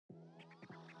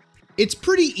It's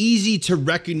pretty easy to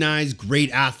recognize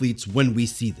great athletes when we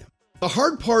see them. The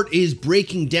hard part is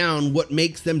breaking down what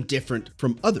makes them different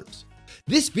from others.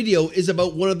 This video is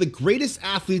about one of the greatest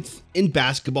athletes in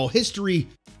basketball history,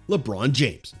 LeBron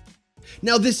James.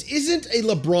 Now, this isn't a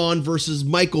LeBron versus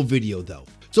Michael video though,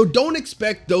 so don't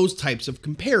expect those types of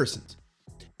comparisons.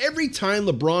 Every time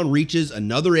LeBron reaches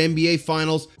another NBA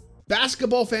Finals,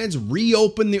 basketball fans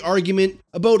reopen the argument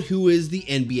about who is the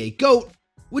NBA GOAT,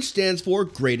 which stands for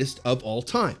greatest of all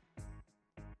time.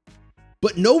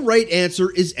 But no right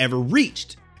answer is ever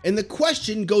reached, and the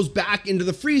question goes back into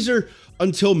the freezer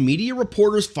until media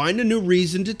reporters find a new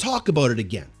reason to talk about it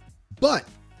again. But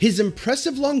his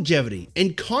impressive longevity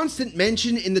and constant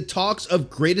mention in the talks of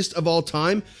greatest of all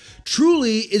time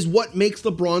truly is what makes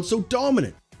LeBron so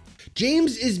dominant.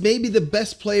 James is maybe the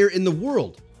best player in the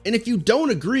world, and if you don't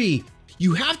agree,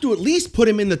 you have to at least put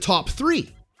him in the top 3.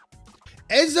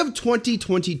 As of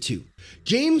 2022,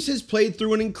 James has played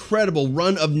through an incredible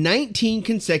run of 19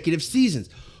 consecutive seasons,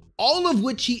 all of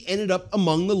which he ended up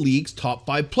among the league's top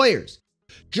 5 players.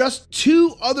 Just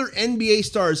 2 other NBA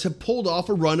stars have pulled off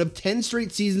a run of 10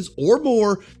 straight seasons or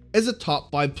more as a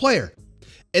top 5 player,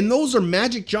 and those are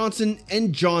Magic Johnson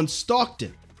and John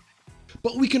Stockton.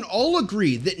 But we can all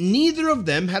agree that neither of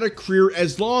them had a career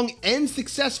as long and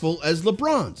successful as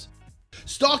LeBron's.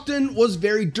 Stockton was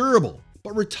very durable,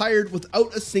 but retired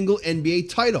without a single NBA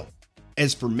title.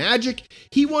 As for Magic,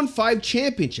 he won 5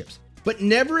 championships, but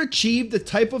never achieved the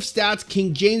type of stats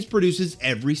King James produces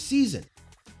every season.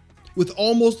 With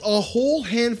almost a whole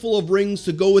handful of rings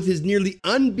to go with his nearly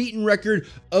unbeaten record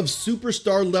of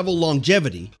superstar level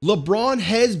longevity, LeBron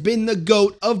has been the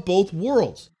GOAT of both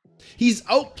worlds. He's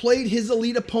outplayed his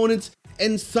elite opponents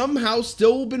and somehow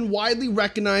still been widely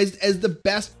recognized as the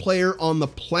best player on the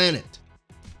planet.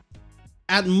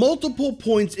 At multiple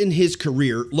points in his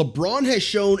career, LeBron has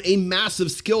shown a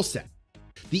massive skill set.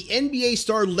 The NBA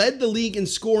star led the league in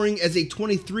scoring as a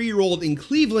 23-year-old in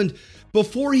Cleveland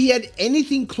before he had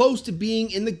anything close to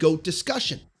being in the GOAT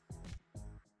discussion.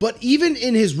 But even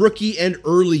in his rookie and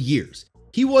early years,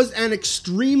 he was an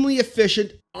extremely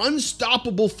efficient,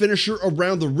 unstoppable finisher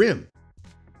around the rim.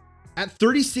 At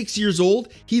 36 years old,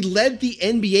 he led the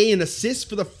NBA in assists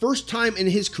for the first time in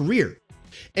his career.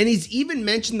 And he's even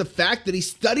mentioned the fact that he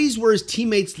studies where his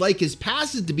teammates like his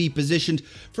passes to be positioned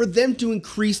for them to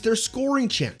increase their scoring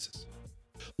chances.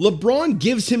 LeBron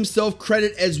gives himself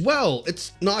credit as well.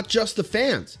 It's not just the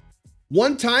fans.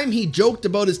 One time he joked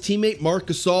about his teammate Marc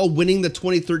Gasol winning the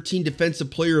 2013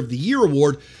 Defensive Player of the Year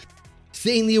award,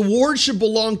 saying the award should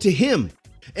belong to him.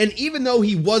 And even though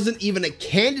he wasn't even a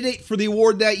candidate for the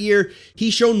award that year,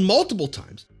 he's shown multiple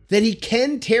times that he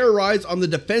can terrorize on the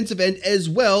defensive end as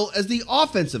well as the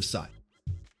offensive side.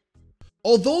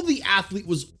 Although the athlete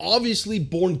was obviously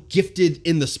born gifted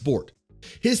in the sport,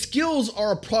 his skills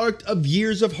are a product of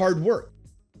years of hard work.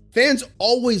 Fans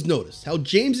always noticed how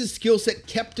James's skill set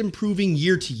kept improving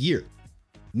year to year.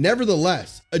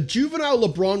 Nevertheless, a juvenile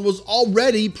LeBron was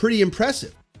already pretty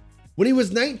impressive. When he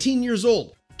was 19 years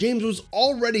old, James was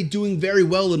already doing very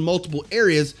well in multiple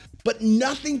areas, but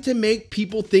nothing to make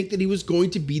people think that he was going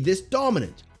to be this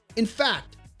dominant. In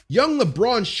fact, young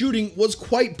LeBron's shooting was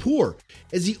quite poor,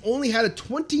 as he only had a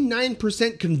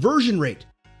 29% conversion rate,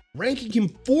 ranking him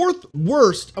 4th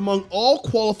worst among all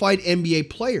qualified NBA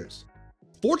players.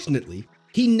 Fortunately,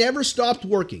 he never stopped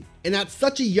working, and at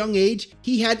such a young age,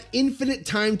 he had infinite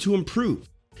time to improve.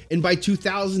 And by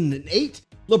 2008,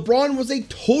 LeBron was a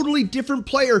totally different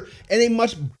player and a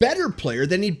much better player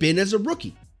than he'd been as a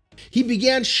rookie. He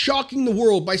began shocking the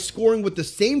world by scoring with the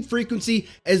same frequency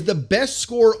as the best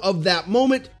scorer of that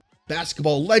moment,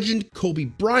 basketball legend Kobe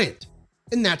Bryant.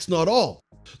 And that's not all.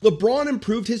 LeBron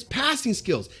improved his passing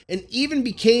skills and even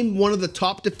became one of the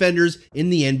top defenders in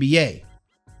the NBA.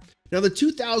 Now, the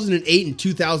 2008 and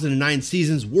 2009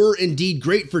 seasons were indeed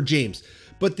great for James,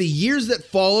 but the years that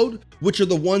followed, which are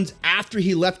the ones after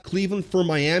he left Cleveland for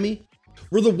Miami,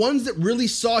 were the ones that really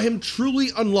saw him truly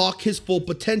unlock his full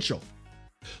potential.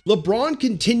 LeBron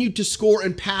continued to score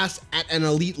and pass at an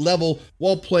elite level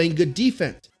while playing good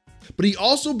defense, but he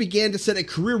also began to set a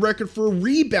career record for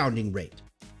rebounding rate.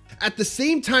 At the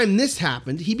same time this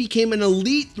happened, he became an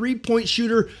elite 3-point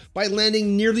shooter by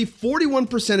landing nearly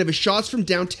 41% of his shots from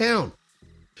downtown.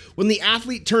 When the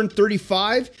athlete turned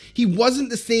 35, he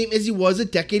wasn't the same as he was a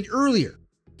decade earlier.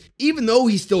 Even though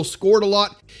he still scored a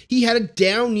lot, he had a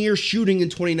down year shooting in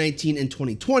 2019 and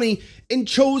 2020 and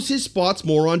chose his spots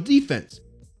more on defense.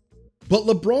 But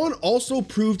LeBron also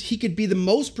proved he could be the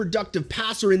most productive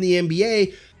passer in the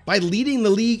NBA by leading the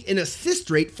league in assist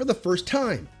rate for the first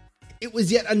time. It was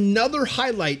yet another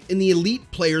highlight in the elite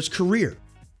player's career.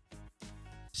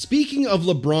 Speaking of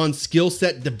LeBron's skill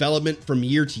set development from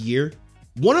year to year,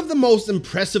 one of the most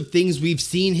impressive things we've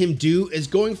seen him do is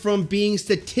going from being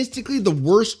statistically the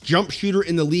worst jump shooter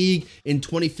in the league in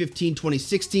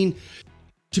 2015-2016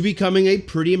 to becoming a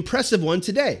pretty impressive one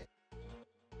today.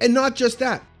 And not just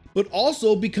that, but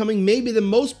also becoming maybe the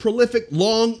most prolific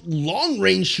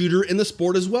long-range shooter in the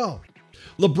sport as well.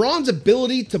 LeBron's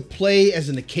ability to play as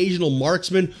an occasional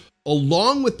marksman,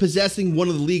 along with possessing one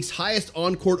of the league's highest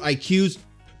on-court IQs,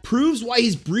 proves why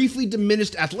his briefly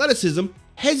diminished athleticism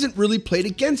hasn't really played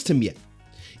against him yet.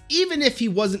 Even if he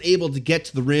wasn't able to get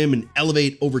to the rim and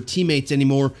elevate over teammates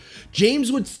anymore,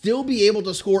 James would still be able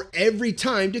to score every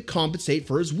time to compensate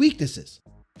for his weaknesses.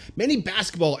 Many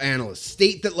basketball analysts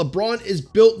state that LeBron is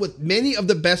built with many of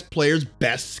the best players'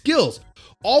 best skills,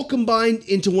 all combined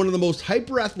into one of the most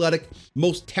hyper-athletic,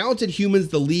 most talented humans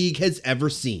the league has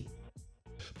ever seen.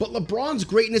 But LeBron's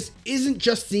greatness isn't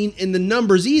just seen in the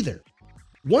numbers either.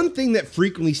 One thing that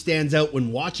frequently stands out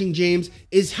when watching James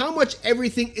is how much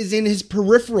everything is in his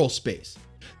peripheral space.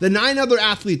 The 9 other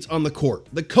athletes on the court,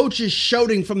 the coaches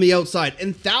shouting from the outside,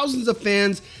 and thousands of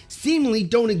fans seemingly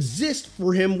don't exist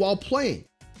for him while playing.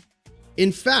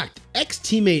 In fact,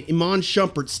 ex-teammate Iman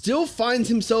Shumpert still finds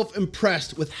himself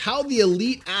impressed with how the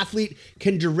elite athlete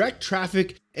can direct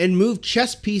traffic and move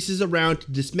chess pieces around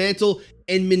to dismantle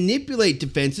and manipulate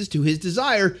defenses to his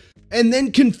desire, and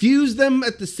then confuse them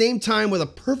at the same time with a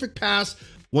perfect pass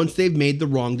once they've made the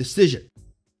wrong decision.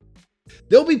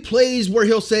 There'll be plays where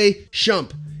he'll say,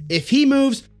 "Shump, if he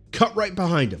moves, cut right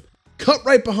behind him. Cut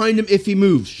right behind him if he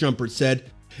moves," Shumpert said.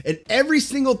 And every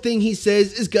single thing he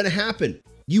says is gonna happen.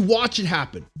 You watch it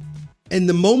happen. And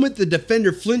the moment the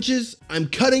defender flinches, I'm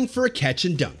cutting for a catch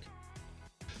and dunk.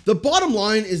 The bottom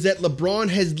line is that LeBron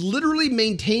has literally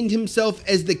maintained himself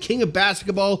as the king of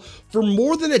basketball for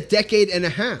more than a decade and a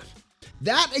half.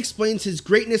 That explains his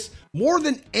greatness more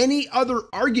than any other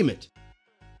argument.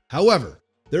 However,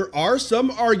 there are some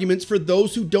arguments for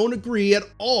those who don't agree at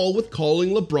all with calling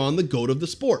LeBron the GOAT of the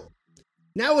sport.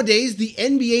 Nowadays, the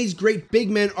NBA's great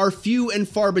big men are few and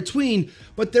far between,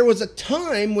 but there was a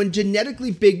time when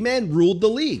genetically big men ruled the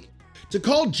league. To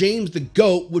call James the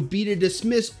GOAT would be to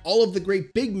dismiss all of the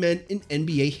great big men in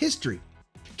NBA history.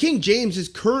 King James is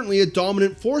currently a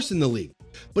dominant force in the league,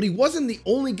 but he wasn't the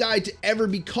only guy to ever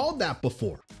be called that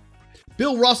before.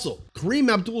 Bill Russell,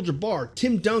 Kareem Abdul-Jabbar,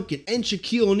 Tim Duncan, and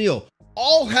Shaquille O'Neal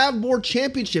all have more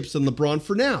championships than LeBron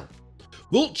for now.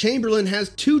 Wilt Chamberlain has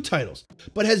 2 titles,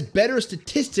 but has better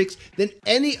statistics than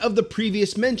any of the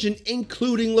previous mentioned,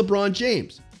 including LeBron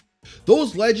James.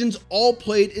 Those legends all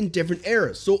played in different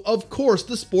eras, so of course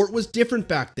the sport was different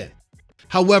back then.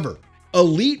 However,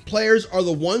 elite players are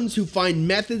the ones who find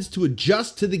methods to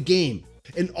adjust to the game,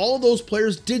 and all those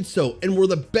players did so and were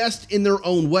the best in their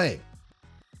own way.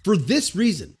 For this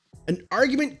reason, an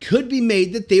argument could be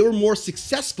made that they were more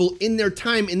successful in their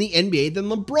time in the NBA than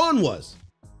LeBron was.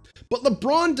 But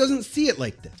LeBron doesn't see it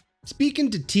like that. Speaking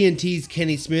to TNT's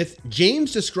Kenny Smith,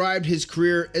 James described his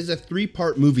career as a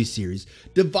 3-part movie series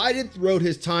divided throughout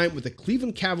his time with the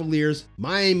Cleveland Cavaliers,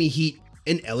 Miami Heat,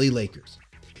 and LA Lakers.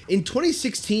 In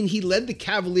 2016, he led the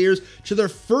Cavaliers to their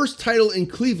first title in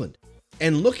Cleveland.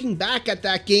 And looking back at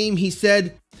that game, he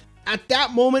said, "At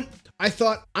that moment, I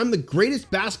thought I'm the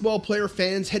greatest basketball player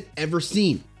fans had ever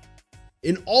seen.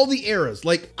 In all the eras,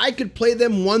 like I could play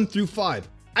them 1 through 5.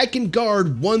 I can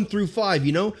guard 1 through 5,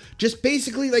 you know? Just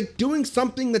basically like doing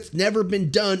something that's never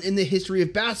been done in the history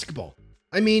of basketball.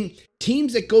 I mean,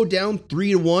 teams that go down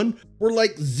 3-1 were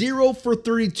like 0 for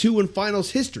 32 in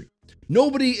finals history.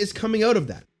 Nobody is coming out of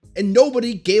that, and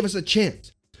nobody gave us a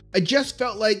chance. I just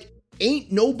felt like ain't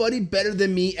nobody better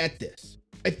than me at this.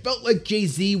 I felt like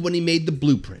Jay-Z when he made the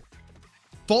blueprint."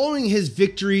 Following his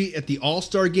victory at the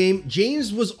All-Star game,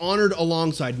 James was honored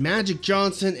alongside Magic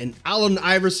Johnson and Allen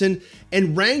Iverson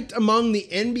and ranked among the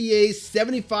NBA's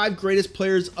 75 greatest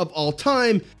players of all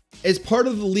time as part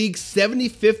of the league's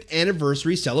 75th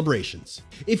anniversary celebrations.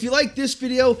 If you like this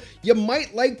video, you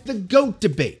might like the GOAT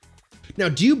debate. Now,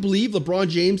 do you believe LeBron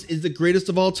James is the greatest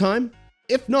of all time?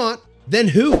 If not, then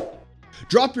who?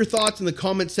 Drop your thoughts in the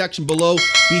comment section below.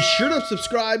 Be sure to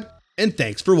subscribe, and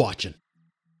thanks for watching.